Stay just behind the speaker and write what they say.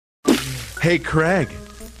Hey, Craig,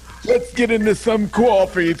 let's get into some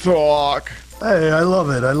coffee talk. Hey, I love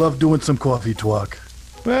it. I love doing some coffee talk.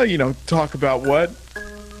 Well, talk about what?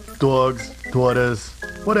 Dogs, daughters,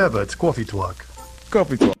 whatever. It's coffee talk.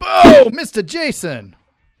 Coffee talk. Oh, Mr. Jason.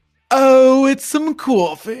 Oh, it's some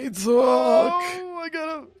coffee talk.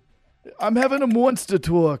 Oh, I'm having a monster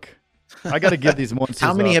talk. I got to give these monsters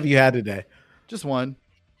How many up. have you had today? Just one.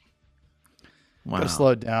 Wow. Got to slow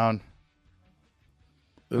it down.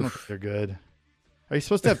 I don't Oof. think they're good. Are you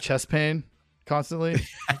supposed to have chest pain constantly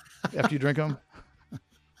after you drink them?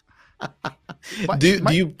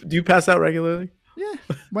 Do you pass out regularly? Yeah.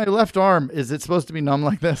 My left arm, is it supposed to be numb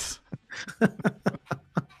like this?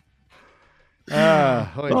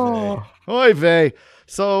 Oy vey. Oy vey.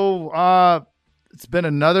 So it's been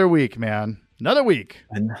another week, man. Another week.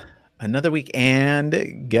 Another week,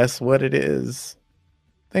 and guess what it is?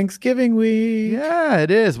 Thanksgiving week. Yeah,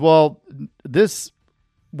 it is. Well,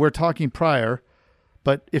 we're talking prior,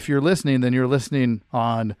 but if you're listening, then you're listening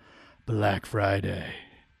on Black Friday.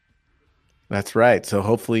 That's right. So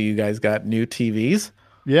hopefully you guys got new TVs.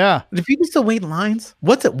 Yeah. Do people still wait in lines?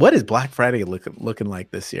 What is Black Friday looking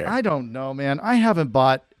like this year? I don't know, man. I haven't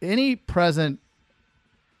bought any present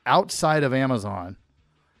outside of Amazon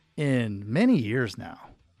in many years now.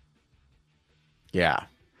 Yeah.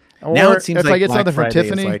 Or Now it seems if like I get Black something from Friday is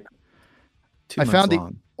Tiffany, like 2 I months found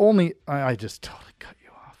long. the only. I just totally cut you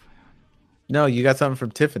off. No, you got something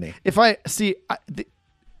from Tiffany. If I see,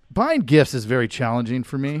 buying gifts is very challenging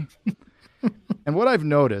for me. And what I've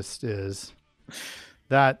noticed is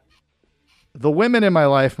that the women in my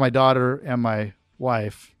life, my daughter and my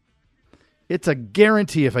wife, it's a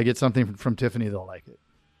guarantee if I get something from Tiffany, they'll like it.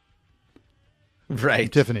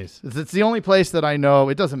 Right. Tiffany's. It's the only place that I know.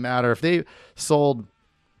 It doesn't matter if they sold,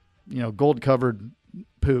 gold covered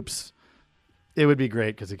poops. It would be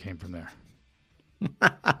great because it came from there.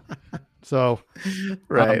 So,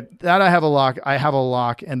 Right. that I have a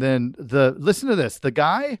lock. And then listen to this. The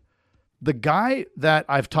guy that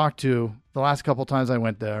I've talked to the last couple times I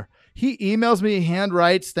went there, he emails me, hand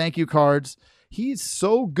writes thank you cards. He's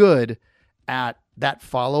so good at that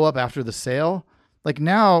follow up after the sale. Like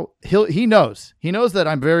now he knows that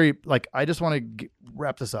I'm very I just want to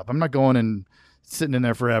wrap this up. I'm not going and sitting in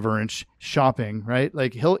there forever and shopping, right?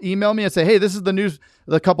 Like he'll email me and say, hey, this is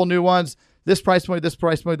the couple new ones, this price point, this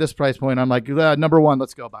price point, this price point. I'm like, number one,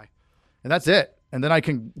 let's go buy. And that's it. And then I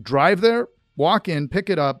can drive there, walk in, pick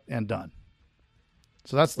it up, and done.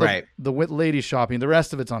 So that's the lady shopping. The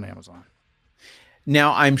rest of it's on Amazon.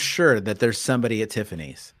 Now I'm sure that there's somebody at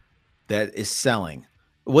Tiffany's that is selling.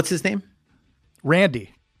 What's his name? Randy.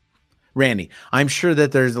 I'm sure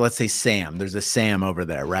that there's, let's say Sam. There's a Sam over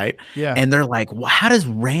there, right? Yeah. And they're like, well, how does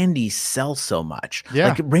Randy sell so much? Yeah.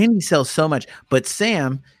 Like Randy sells so much, but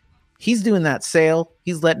Sam, he's doing that sale.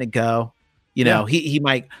 He's letting it go. He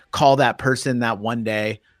might call that person that one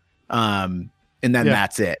day, and then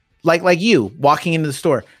that's it. Like you walking into the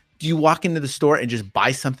store. Do you walk into the store and just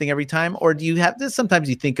buy something every time, or do you have this? Sometimes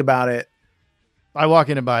you think about it. I walk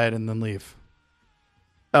in and buy it and then leave.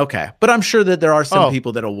 Okay, but I'm sure that there are some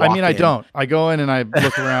people that'll walk. I don't. I go in and I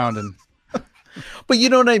look around and. But you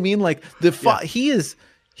know what I mean? Like he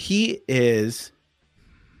is.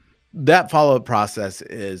 That follow-up process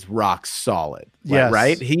is rock solid. Yes.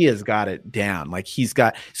 Right? He has got it down. Like he's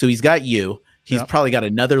got you. He's probably got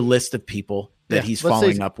another list of people that he's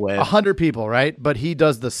following up with. 100 people, right? But he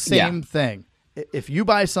does the same thing. If you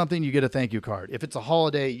buy something, you get a thank you card. If it's a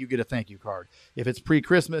holiday, you get a thank you card. If it's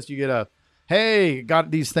pre-Christmas, you get hey,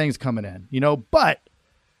 got these things coming in, but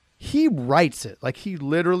he writes it. Like he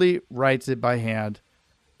literally writes it by hand.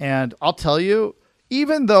 And I'll tell you,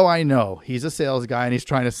 even though I know he's a sales guy and he's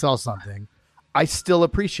trying to sell something, I still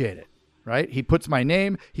appreciate it, right? He puts my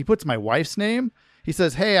name, he puts my wife's name. He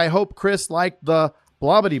says, hey, I hope Chris liked the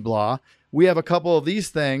blah, blah, blah. We have a couple of these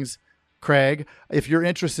things, Craig, if you're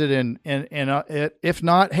interested in it. If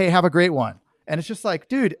not, hey, have a great one. And it's just like,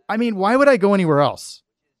 dude, I mean, why would I go anywhere else?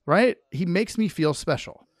 Right? He makes me feel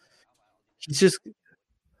special. He's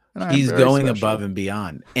going special. above and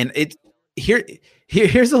beyond. And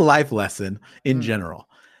here's a life lesson in general.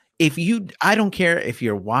 I don't care if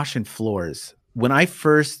you're washing floors. When I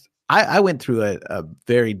went through a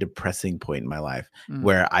very depressing point in my life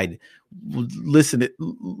where I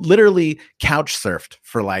literally couch surfed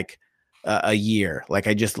for like a year. Like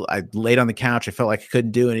I laid on the couch. I felt like I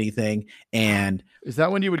couldn't do anything. And is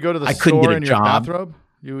that when you would go to the store store in your bathrobe?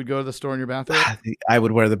 You would go to the store in your bathrobe? I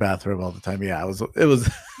would wear the bathrobe all the time. Yeah, it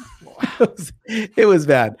was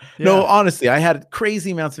bad. Yeah. No, honestly, I had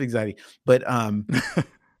crazy amounts of anxiety. But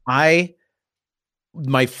my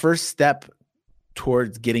first step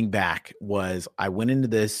towards getting back was I went into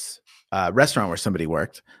this restaurant where somebody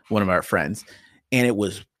worked, one of our friends, and it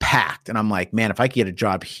was packed. And I'm like, man, if I get a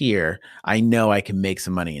job here, I know I can make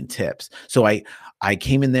some money in tips. So I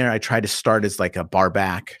came in there. I tried to start as like a bar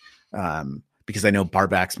back, because I know bar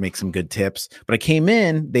backs make some good tips. But I came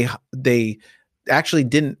in, they actually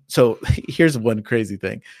didn't. So here's one crazy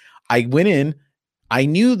thing. I went in, I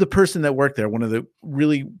knew the person that worked there, one of the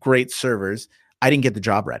really great servers. I didn't get the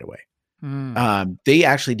job right away. They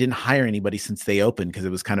actually didn't hire anybody since they opened because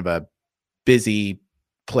it was kind of a busy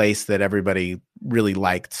place that everybody really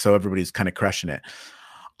liked. So everybody's kind of crushing it.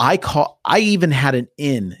 I even had an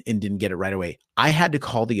in and didn't get it right away. I had to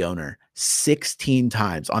call the owner 16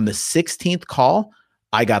 times. On the 16th call,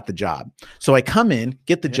 I got the job. So I come in,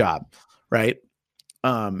 get the job, right?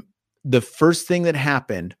 The first thing that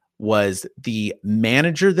happened was the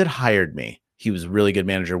manager that hired me, he was a really good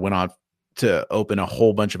manager, went on to open a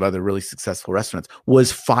whole bunch of other really successful restaurants,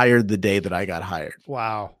 was fired the day that I got hired.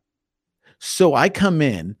 Wow. So I come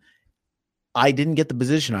in, I didn't get the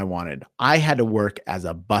position I wanted. I had to work as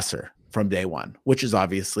a busser from day one, which is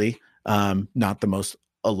obviously not the most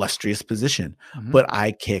illustrious position, but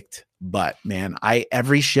I kicked butt, man.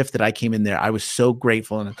 Every shift that I came in there, I was so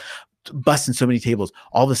grateful and busting so many tables.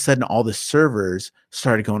 All of a sudden, all the servers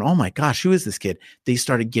started going, oh my gosh, who is this kid? They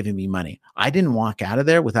started giving me money. I didn't walk out of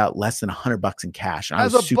there without less than $100 in cash. And I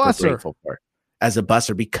was super grateful for it as a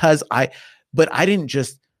busser because I didn't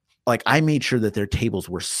just like, I made sure that their tables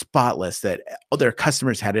were spotless, that their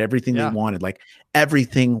customers had everything they wanted. Like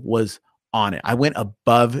everything was on it. I went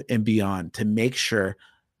above and beyond to make sure.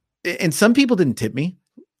 And some people didn't tip me.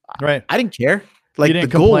 Right. I didn't care. Like you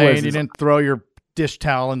didn't the goal complain. was, you didn't throw your dish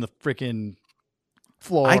towel in the freaking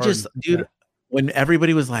floor. Dude, when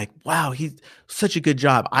everybody was like, wow, he's such a good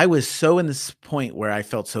job. I was so in this point where I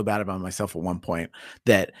felt so bad about myself at one point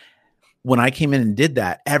that when I came in and did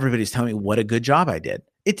that, everybody's telling me what a good job I did.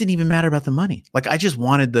 It didn't even matter about the money. Like I just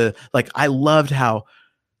wanted I loved how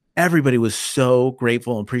everybody was so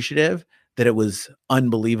grateful and appreciative that it was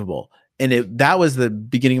unbelievable. And that was the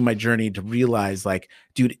beginning of my journey to realize like,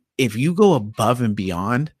 dude, if you go above and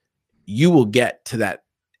beyond, you will get to that,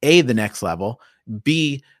 A, the next level,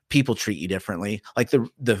 B, people treat you differently. Like the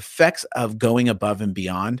effects of going above and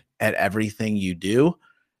beyond at everything you do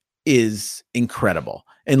is incredible.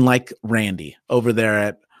 And like Randy over there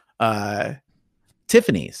at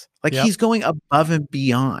Tiffany's, like he's going above and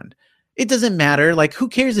beyond. It doesn't matter. Like who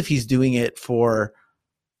cares if he's doing it for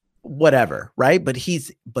whatever, right? But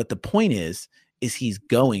the point is he's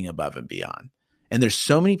going above and beyond. And there's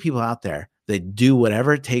so many people out there that do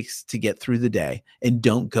whatever it takes to get through the day and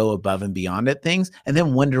don't go above and beyond at things and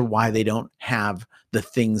then wonder why they don't have the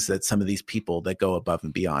things that some of these people that go above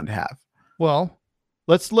and beyond have. Well,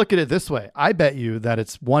 let's look at it this way. I bet you that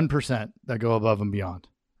it's 1% that go above and beyond,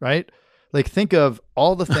 right? Like think of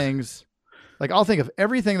all the things, like I'll think of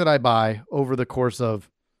everything that I buy over the course of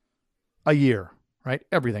a year, right?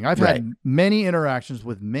 Everything. I've had many interactions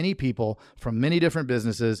with many people from many different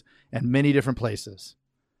businesses and many different places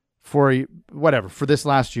for this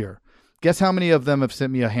last year. Guess how many of them have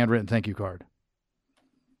sent me a handwritten thank you card?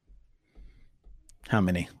 How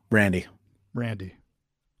many? Randy.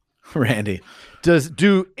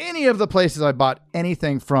 Do any of the places I bought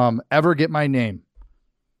anything from ever get my name?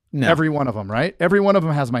 No. Every one of them, right? Every one of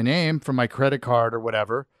them has my name from my credit card or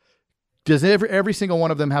whatever. Does every single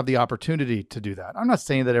one of them have the opportunity to do that? I'm not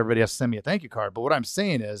saying that everybody has to send me a thank you card, but what I'm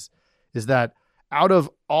saying is that out of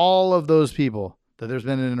all of those people that there's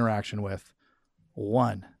been an interaction with,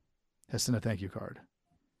 one has sent a thank you card.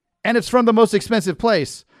 And it's from the most expensive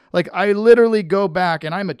place. Like I literally go back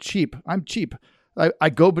and I'm cheap. I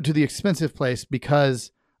go to the expensive place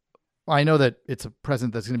because I know that it's a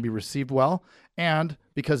present that's going to be received well. And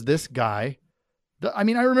because this guy, I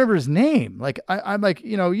remember his name. Like I'm like, I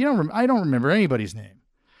don't remember anybody's name.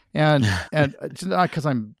 And it's not because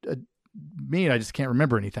I'm mean. I just can't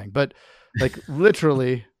remember anything, but like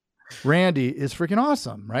literally Randy is freaking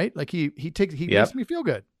awesome. Right. Like he makes me feel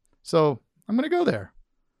good. So I'm going to go there.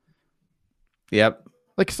 Yep.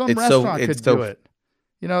 Like some restaurant could do it,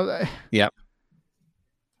 Yep.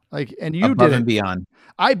 Like, and you above did and beyond.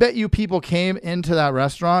 I bet you people came into that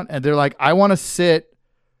restaurant and they're like, I want to sit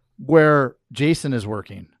where Jason is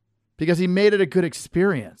working because he made it a good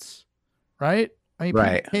experience. Right.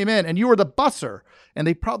 People came in and you were the busser and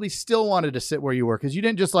they probably still wanted to sit where you were. Cause you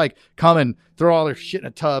didn't just like come and throw all their shit in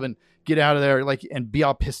a tub and get out of there and be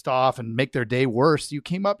all pissed off and make their day worse. You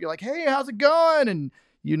came up, you're like, hey, how's it going? And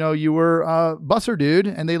you were a busser dude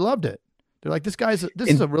and they loved it. They're like, this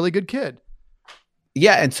is a really good kid.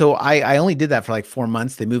 Yeah. And so I only did that for like 4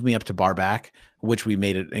 months. They moved me up to bar back, which we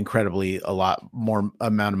made it incredibly a lot more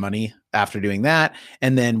amount of money after doing that.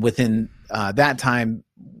 And then within that time,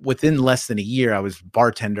 within less than a year, I was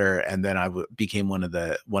bartender, and then I became one of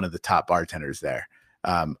the top bartenders there.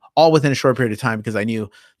 All within a short period of time, because I knew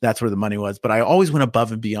that's where the money was. But I always went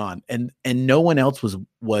above and beyond, and no one else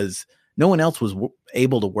was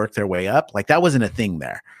able to work their way up. Like that wasn't a thing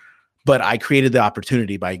there, but I created the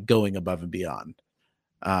opportunity by going above and beyond.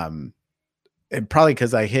 And probably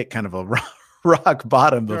because I hit kind of a rock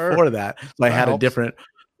bottom before that, so I had a different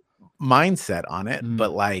mindset on it.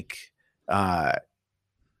 But like,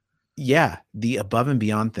 yeah, the above and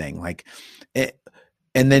beyond thing, like,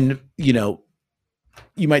 and then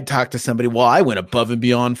you might talk to somebody, well, I went above and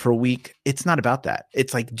beyond for a week. It's not about that.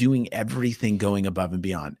 It's like doing everything going above and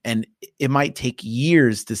beyond. And it might take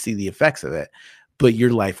years to see the effects of it, but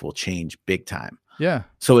your life will change big time. Yeah.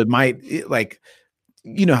 So it might, like,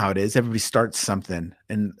 you know how it is. Everybody starts something,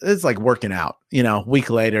 and it's like working out, a week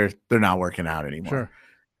later, they're not working out anymore. Sure.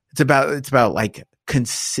 It's about like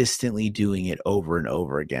consistently doing it over and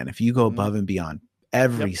over again. If you go above and beyond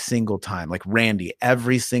every single time, like Randy,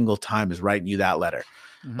 every single time is writing you that letter.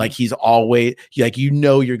 Like he's always like,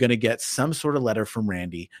 you're going to get some sort of letter from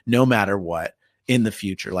Randy, no matter what, in the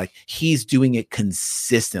future. Like he's doing it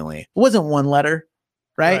consistently. It wasn't one letter,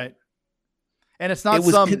 right? And it's not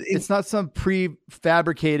some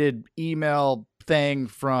prefabricated email thing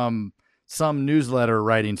from some newsletter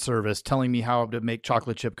writing service telling me how to make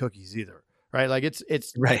chocolate chip cookies either. Right. Like it's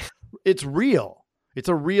right. It's real. It's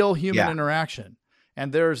a real human interaction.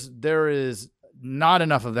 And there is not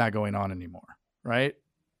enough of that going on anymore. Right.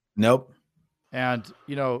 Nope. And,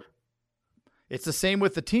 it's the same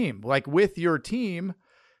with the team. Like with your team,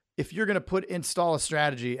 if you're going to install a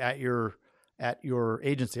strategy at your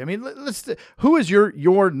agency, I mean, who is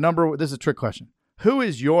your number? This is a trick question. Who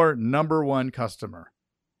is your number one customer?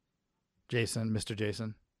 Mr.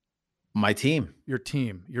 Jason. My team. Your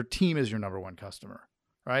team. Your team is your number one customer,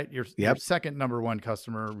 right? Your second number one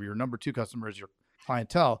customer, your number two customer is your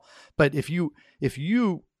clientele. But if you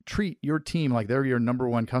treat your team like they're your number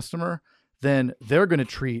one customer, then they're going to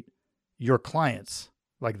treat your clients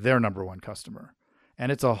like their number one customer.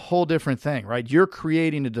 And it's a whole different thing, right? You're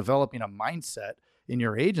creating and developing a mindset in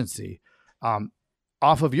your agency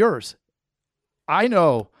off of yours. I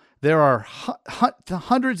know there are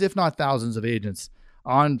hundreds, if not thousands, of agents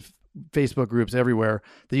on Facebook groups everywhere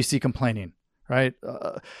that you see complaining, right?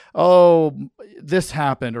 Oh, this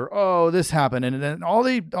happened, or oh, this happened. And then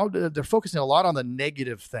they're focusing a lot on the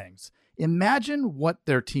negative things. Imagine what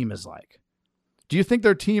their team is like. Do you think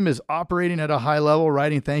their team is operating at a high level,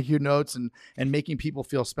 writing thank you notes and making people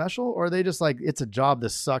feel special? Or are they just like, it's a job,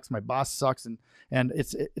 this sucks, my boss sucks, and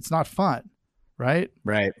it's not fun, right?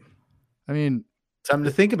 Right. I mean, something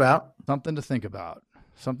to think about.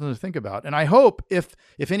 And I hope if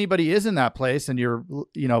anybody is in that place and you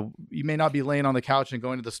may not be laying on the couch and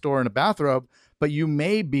going to the store in a bathrobe, but you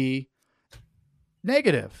may be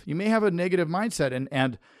negative. You may have a negative mindset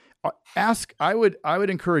and ask, I would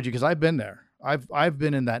encourage you, because I've been there. I've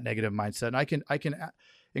been in that negative mindset, and I can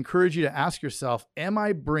encourage you to ask yourself, am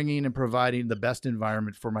I bringing and providing the best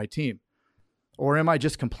environment for my team? Or am I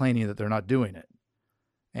just complaining that they're not doing it?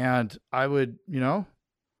 And I would,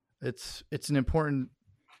 it's an important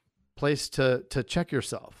place to check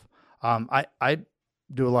yourself. I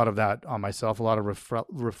do a lot of that on myself, a lot of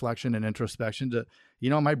reflection and introspection to,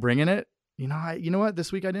 am I bringing it? You know what,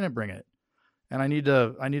 this week I didn't bring it. And I need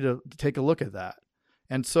to take a look at that.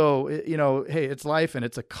 And so, hey, it's life, and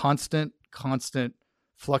it's a constant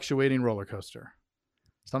fluctuating roller coaster.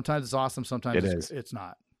 Sometimes it's awesome. Sometimes it's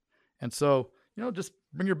not. And so, just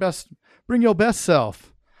bring your best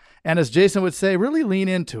self. And as Jason would say, really lean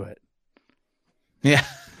into it. Yeah.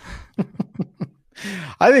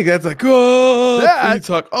 I think that's like, oh,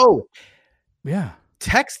 talk. Oh, yeah.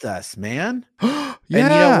 Text us, man. Yeah. And you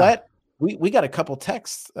know what? We got a couple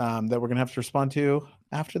texts that we're going to have to respond to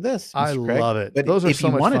after this. I love it. But those are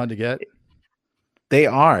so much fun to get. They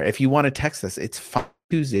are. If you want to text us, it's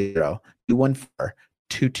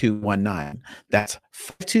 520-214-2219. That's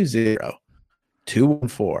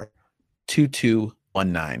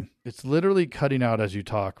 520-214-2219. It's literally cutting out as you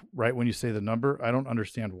talk, right when you say the number. I don't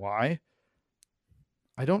understand why.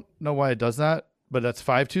 I don't know why it does that, but that's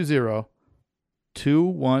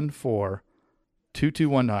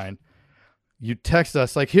 520-214-2219. You text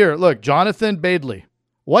us like, here, look, Jonathan Badley.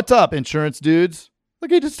 What's up, insurance dudes?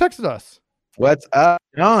 Look, he just texted us. What's up,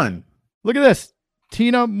 John? Look at this.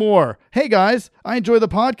 Tina Moore. Hey, guys, I enjoy the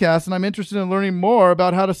podcast, and I'm interested in learning more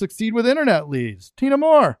about how to succeed with internet leads. Tina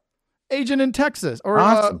Moore, agent in Texas or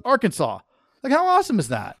Arkansas. Like, how awesome is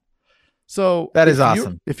that? So that is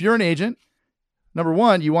awesome. If you're an agent, number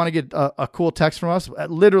one, you want to get a cool text from us.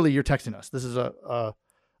 Literally, you're texting us. This is an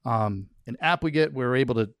app we get. We're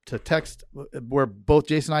able to text where both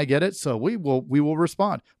Jason and I get it. So we will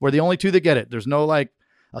respond. We're the only two that get it. There's no like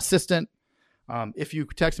assistant. If you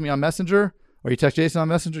text me on Messenger or you text Jason on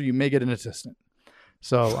Messenger, you may get an assistant.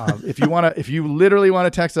 So if you literally want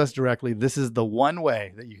to text us directly, this is the one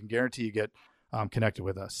way that you can guarantee you get connected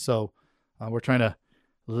with us. So we're trying to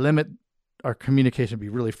limit our communication, be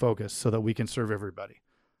really focused so that we can serve everybody.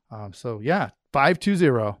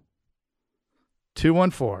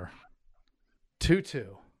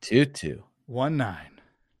 520-214-2219.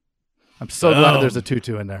 I'm so glad there's a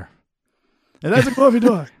 22 in there. And that's a coffee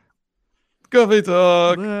talk. Coffee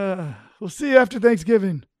talk. We'll see you after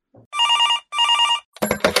Thanksgiving.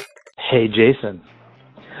 Hey, Jason.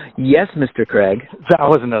 Yes, Mr. Craig. That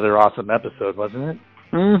was another awesome episode, wasn't it?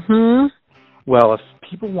 Mm-hmm. Well, if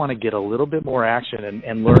people want to get a little bit more action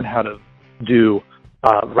and learn how to do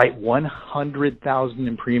write 100,000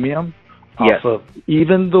 in premium off of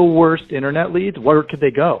even the worst internet leads, where could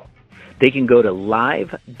they go? They can go to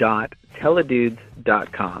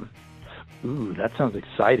live.teledudes.com. Ooh, that sounds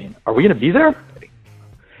exciting. Are we going to be there?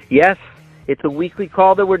 Yes, it's a weekly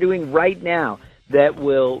call that we're doing right now.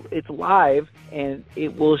 It's live, and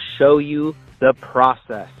it will show you the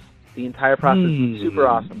process. The entire process is super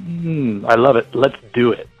awesome. I love it. Let's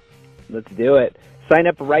do it. Let's do it. Sign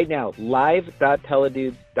up right now,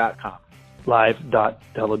 live.teledudes.com.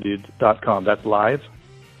 Live.teledudes.com. That's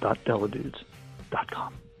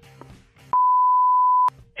live.teledudes.com.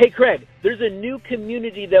 Hey, Craig, there's a new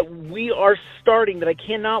community that we are starting that I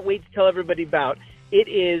cannot wait to tell everybody about. It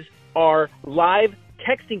is our live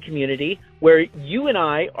texting community where you and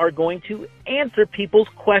I are going to answer people's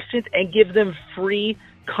questions and give them free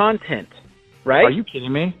content, right? Are you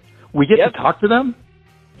kidding me? We get to talk to them?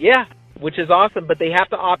 Yeah, which is awesome, but they have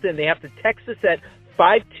to opt in. They have to text us at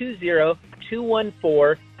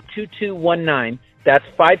 520-214-2219. That's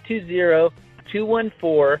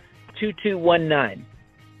 520-214-2219.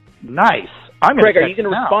 Nice. Craig, are you going to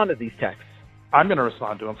respond to these texts? I'm going to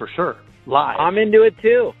respond to them for sure. Live. I'm into it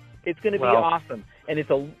too. It's going to be awesome. And it's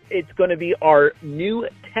going to be our new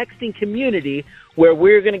texting community where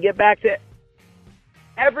we're going to get back to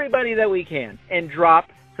everybody that we can and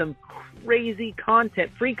drop some crazy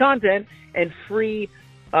content, free content, and free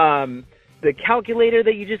the calculator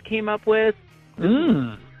that you just came up with.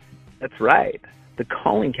 That's right. The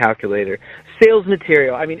calling calculator, sales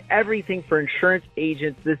material. I mean, everything for insurance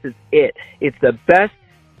agents. This is it. It's the best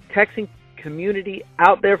texting community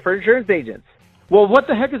out there for insurance agents. Well, what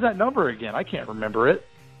the heck is that number again? I can't remember it.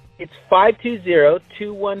 It's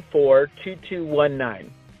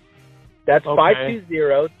 520-214-2219. That's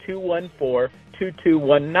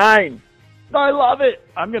 520-214-2219. I love it.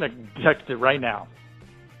 I'm going to text it right now.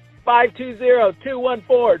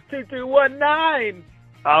 520-214-2219.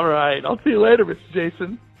 All right. I'll see you later, Mr.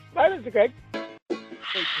 Jason. Bye, Mr. Craig. Wait, do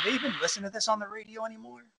they even listen to this on the radio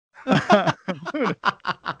anymore? I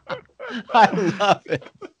love it.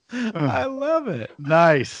 I love it.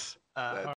 Nice.